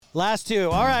Last two.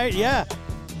 All right, yeah.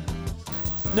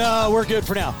 No, we're good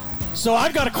for now. So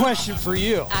I've got a question for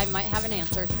you. I might have an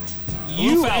answer.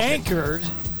 You anchored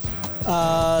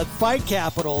Fight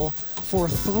Capital for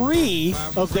 3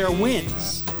 of their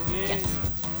wins. Yes.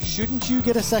 Shouldn't you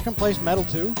get a second place medal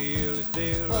too?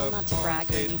 Well, not to brag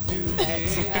or anything, but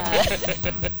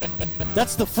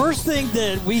That's the first thing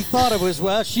that we thought of was,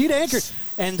 well, she'd anchored,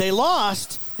 and they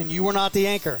lost, and you were not the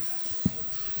anchor.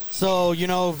 So, you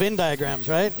know Venn diagrams,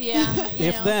 right? yeah.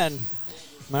 If then.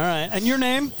 All right. And your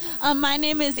name? My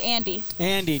name is Andy.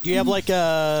 Andy. Do you have like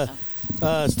a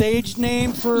stage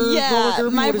name for roller Yeah,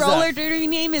 derby? my What is roller that? derby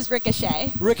name is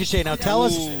Ricochet. Ricochet. Now tell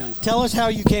us how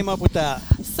you came up with that.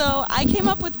 So I came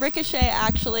up with Ricochet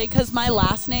actually because my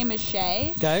last name is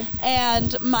Shay. Okay.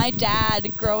 And my dad,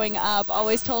 growing up,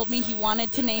 always told me he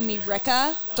wanted to name me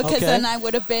Ricka because Okay. then I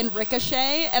would have been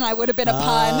Ricochet and I would have been a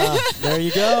pun. There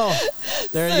you go.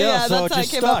 There you go. Yeah, So that's it how I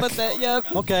just came stuck. up with it.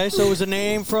 Yep. Okay, so it was a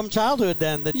name from childhood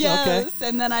then. That, Yes, Okay.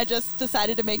 and then I just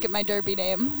decided to make it my derby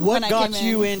name. What when I got came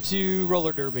you in. into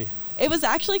roller derby? It was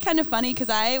actually kind of funny because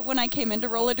when I came into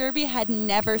roller derby, had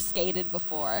never skated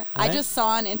before. I Right. just saw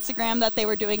on Instagram that they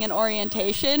were doing an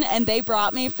orientation, and they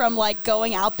brought me from like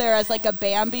going out there as like a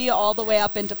Bambi all the way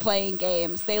up into playing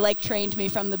games. They like trained me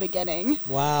from the beginning.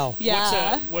 Wow.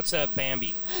 Yeah. What's a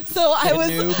Bambi? So I was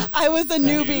noob. I was a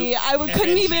newbie.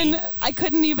 noob.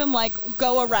 Couldn't even like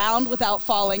go around without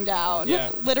falling down. Yeah.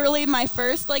 Literally my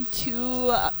first like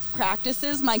 2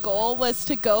 practices, my goal was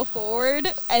to go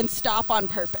forward and stop on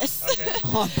purpose. Okay.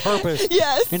 On purpose.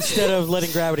 Yes. Instead of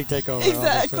letting gravity take over.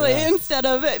 Exactly. obviously, yeah. Instead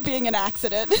of it being an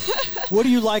accident. What do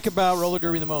you like about roller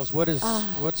derby the most?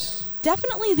 What's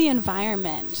Definitely the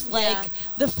environment. Yeah. Like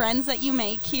the friends that you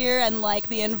make here and like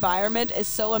the environment is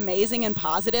so amazing and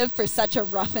positive for such a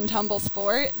rough and tumble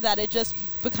sport that it just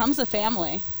becomes a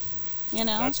family. You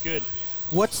know? That's good.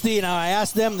 now I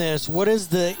asked them this, what is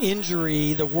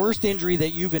the worst injury that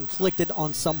you've inflicted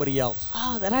on somebody else?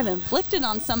 Oh, that I've inflicted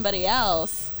on somebody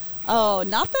else. Oh,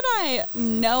 not that I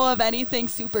know of anything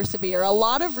super severe. A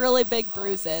lot of really big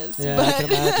bruises. Yeah, but I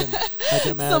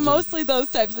can imagine. So mostly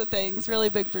those types of things, really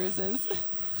big bruises.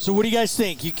 So what do you guys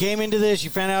think? You came into this,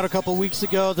 you found out a couple weeks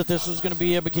ago that this was going to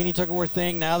be a Bikini Tug of War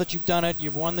thing. Now that you've done it,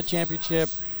 you've won the championship.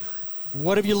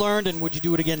 What have you learned, and would you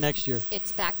do it again next year?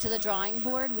 it's back to the drawing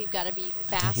board. We've got to be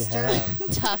faster, Yeah.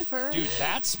 tougher. Dude,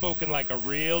 that's spoken like a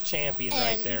real champion and,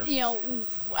 right there. you know,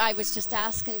 I was just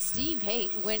asking Steve, hey,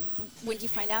 when do you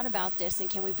find out about this, and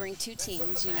can we bring 2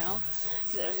 teams, you know?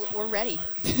 We're ready.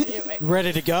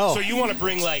 Ready to go. So you want to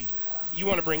bring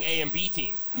A and B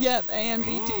team. Yep, A and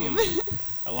B team.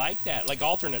 I like that, like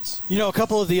alternates. You know, a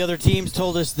couple of the other teams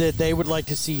told us that they would like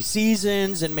to see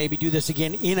seasons and maybe do this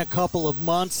again in a couple of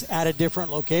months at a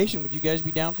different location. Would you guys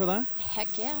be down for that?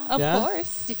 Heck yeah. Of Yeah?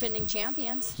 course. Defending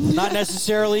champions. Not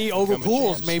necessarily over Becoming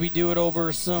pools. champs. Maybe do it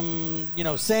over some,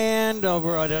 sand,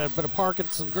 over at a park and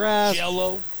some grass.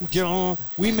 Jello.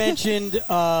 We mentioned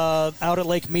out at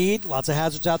Lake Mead, lots of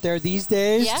hazards out there these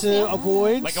days Yeah, to yeah.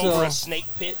 avoid. Like so- over a snake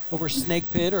pit. over a snake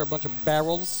pit or a bunch of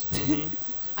barrels.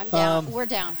 I'm down. Um, We're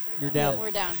down. You're down. We're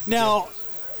down. Now,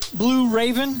 Blue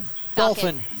Raven,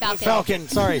 Falcon. Dolphin, Falcon.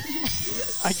 Sorry,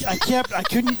 I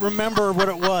couldn't remember what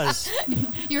it was.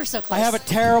 You were so close. I have a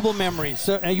terrible memory.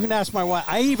 So I even asked my wife.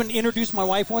 I even introduced my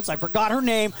wife once. I forgot her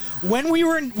name when we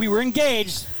were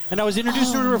engaged, and I was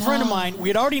introducing her to a friend of mine. We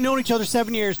had already known each other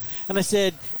 7 years, and I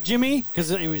said, Jimmy, because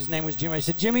his name was Jimmy. I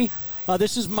said, Jimmy,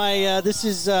 this is my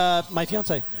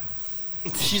fiance.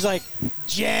 She's like,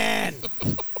 Jen.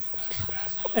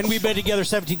 And we've been together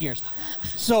 17 years.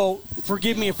 So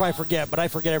forgive me if I forget, but I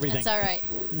forget everything. That's all right.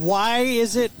 Why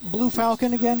is it Blue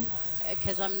Falcon again?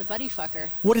 Because I'm the buddy fucker.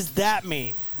 What does that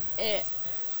mean?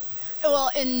 Well,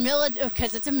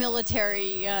 because it's a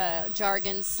military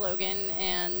jargon slogan,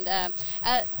 and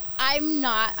I'm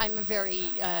a very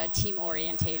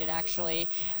team-orientated, actually.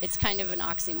 It's kind of an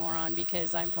oxymoron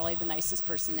because I'm probably the nicest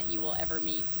person that you will ever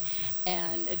meet.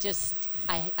 And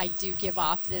I do give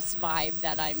off this vibe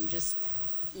that I'm just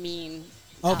mean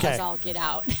Okay. as I'll get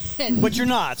out. But you're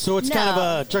not, so it's kind of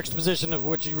No. a juxtaposition of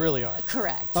what you really are.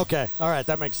 Correct. Okay, all right,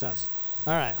 that makes sense.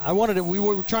 All right, we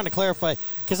were trying to clarify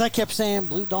because I kept saying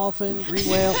Blue Dolphin, Green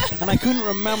Whale, and I couldn't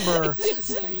remember what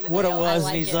it Green whale, was. I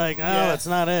And he's it. like, Yeah. that's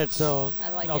not it. So I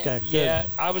like okay, it. good. Yeah,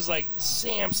 I was like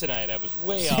Samsonite. I was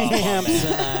way off on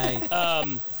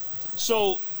that.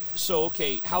 Samsonite. So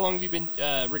okay, how long have you been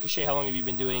Ricochet? How long have you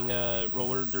been doing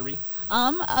roller derby?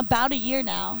 About a year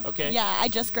now. Okay. Yeah, I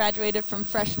just graduated from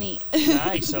Fresh Meat.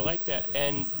 Nice, I like that.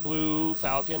 And Blue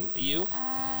Falcon, you?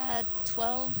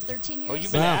 12, 13 years. Oh,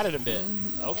 you've been Wow. at it a bit.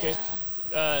 Okay. Yeah.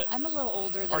 I'm a little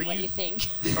older Are than what you- you think.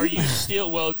 Are you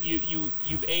still? Well,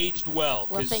 you've aged well.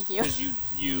 Well, thank you. Because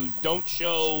you don't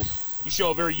show. You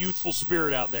show a very youthful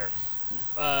spirit out there.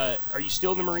 Are you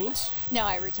still in the Marines? No,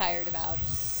 I retired about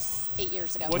 8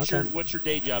 years ago. What's your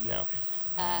day job now?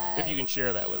 If you can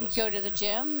share that with us. Go to the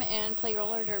gym and play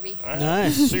roller derby. All right.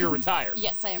 Nice. So you're retired.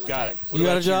 Yes, I am Got retired. it. What You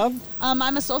got a about job?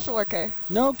 I'm a social worker.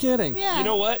 No kidding. Yeah. You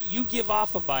know what? You give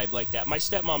off a vibe like that. My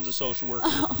stepmom's a social worker,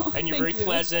 and you're very thank you.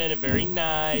 pleasant and very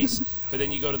nice. But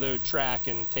then you go to the track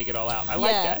and take it all out. I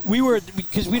like Yeah. that. We were,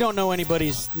 because we don't know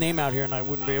anybody's name out here, and I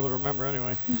wouldn't be able to remember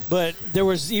anyway. But there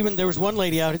was one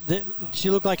lady out that she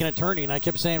looked like an attorney, and I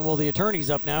kept saying, "Well, the attorney's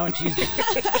up now," and she's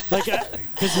like,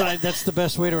 because that's the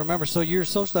best way to remember. So you're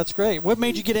social. That's great. What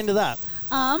made you get into that?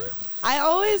 I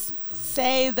always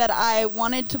say that I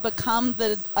wanted to become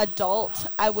the adult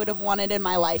I would have wanted in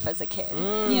my life as a kid.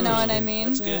 You know what I mean?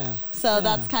 That's good. Yeah. So Yeah.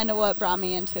 that's kind of what brought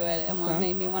me into it and what Okay.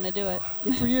 made me want to do it.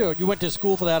 Good for you. You went to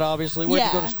school for that, obviously. Where did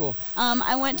you go to school?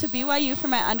 I went to BYU for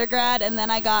my undergrad, and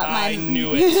then I got my I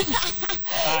knew it.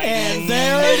 And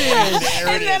there it is.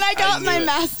 and then I got my knew it.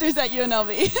 master's at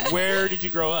UNLV. Where did you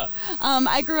grow up?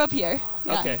 I grew up here.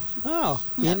 Yeah. Okay. Oh,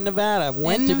 in Nevada.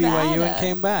 Went In to BYU and Nevada.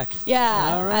 came back.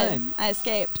 Yeah. All right. I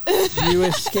escaped. You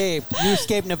escaped. You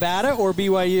escaped Nevada or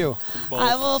BYU? Both.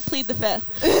 I will plead the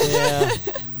fifth. Yeah,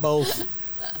 both.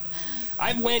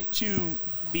 I went to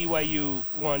BYU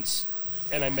once,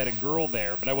 and I met a girl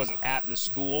there, but I wasn't at the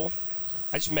school.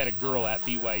 I just met a girl at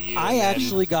BYU. I and then-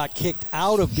 actually got kicked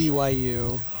out of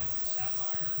BYU,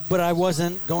 but I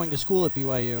wasn't going to school at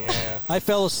BYU. Yeah. I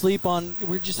fell asleep on. We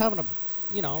were just having a,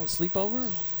 sleepover.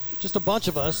 Just a bunch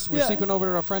of us. We're Yeah. sleeping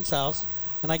over at a friend's house,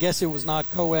 and I guess it was not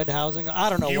co-ed housing. I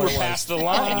don't know You what were it was. past the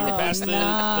line. You were past the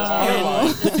honor And line.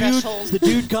 the threshold.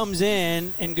 dude comes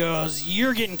in and goes,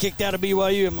 "You're getting kicked out of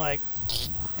BYU." I'm like,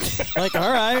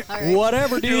 all right, All right.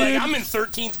 whatever, dude. You're like, I'm in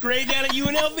 13th grade down at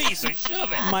UNLV, so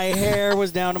shove it. My hair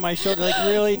was down to my shoulder. Like,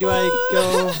 really? Do I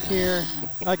go here?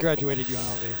 I graduated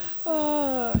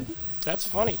UNLV. That's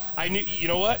funny. I knew. You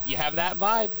know what? You have that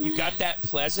vibe. You got that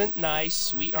pleasant, nice,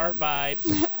 sweetheart vibe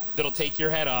that'll take your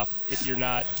head off if you're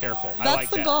not careful. I That's like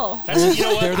the that. goal. That's, you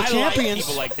know what? They're the I champions. like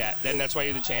people like that. Then that's why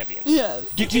you're the champions. Yes.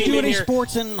 Did you came do in any here-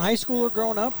 sports in high school or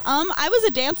growing up? I was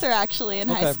a dancer actually in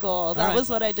Okay. high school. That All right. was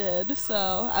what I did.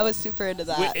 So I was super into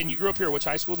that. Wait, and you grew up here. Which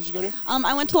high school did you go to?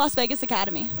 I went to Las Vegas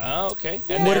Academy. Oh, okay.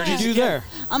 Yeah. And What there did you it is do again.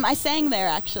 there? I sang there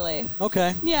actually.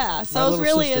 Okay. Yeah. So My I was little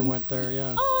really sister in. went there,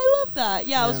 yeah. Oh, I love that.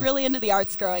 Yeah, I was Yeah. really into the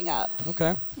arts growing up.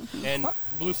 Okay. And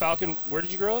Blue Falcon, where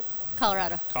did you grow up?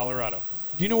 Colorado. Colorado.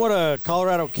 Do you know what a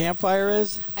Colorado campfire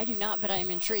is? I do not, but I am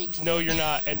intrigued. No, you're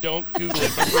not. And don't Google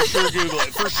it, but for sure Google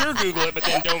it. For sure Google it, but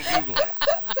then don't Google it.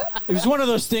 It was one of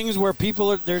those things where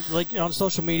people are, they're like on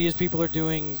social medias, people are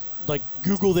doing like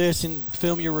Google this and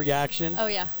film your reaction. Oh,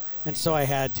 yeah. And so I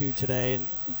had to today, and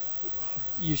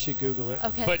you should Google it.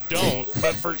 Okay. But don't.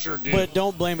 But for sure do. But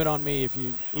don't blame it on me if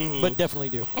you, Mhm. but definitely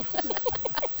do.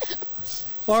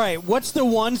 All right, what's the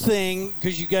one thing,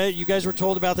 because you guys were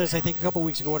told about this, I think, a couple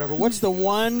weeks ago, whatever. What's the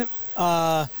one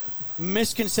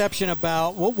misconception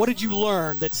about, what did you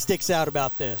learn that sticks out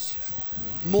about this?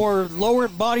 More lower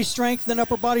body strength than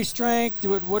upper body strength?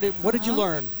 What did you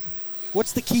learn?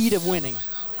 What's the key to winning?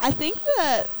 I think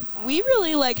that we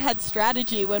really had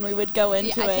strategy when we would go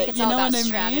into I it. think it's you all know about what I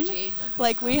strategy. mean?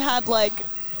 Like we had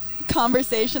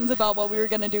conversations about what we were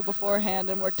going to do beforehand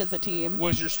and worked as a team.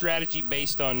 Was your strategy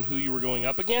based on who you were going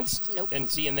up against? Nope. And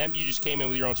seeing them? You just came in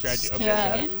with your own strategy. Okay, Yeah.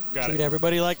 got it. And Got Treat it.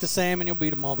 everybody like the same, and you'll beat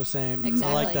them all the same.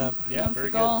 I like Exactly. that. Yeah, That's very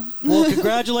the goal. good. Well,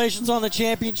 congratulations on the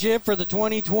championship for the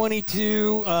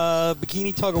 2022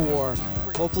 Bikini Tug of War.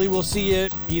 Hopefully we'll see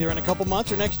it either in a couple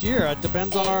months or next year. It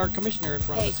depends on Hey. our commissioner in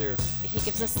front of us here. He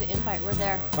gives us the invite. We're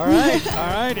there. All right, all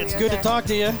right. We It's are good to there. talk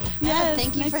to you. Yes,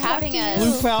 thank you nice for to talk having to us. you.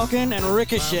 Blue Falcon and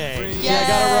Ricochet. Yes, Yeah, I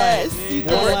got it right. you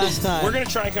One did. last time. We're going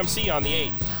to try and come see you on the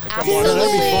 8th. Come Absolutely. on.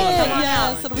 That'd be fun. Come on Yes,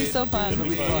 out. it'll be so fun. It'll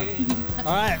be fun. All right.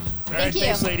 All right, Thank you.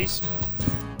 thanks, ladies.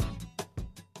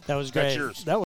 That was That's great. yours. That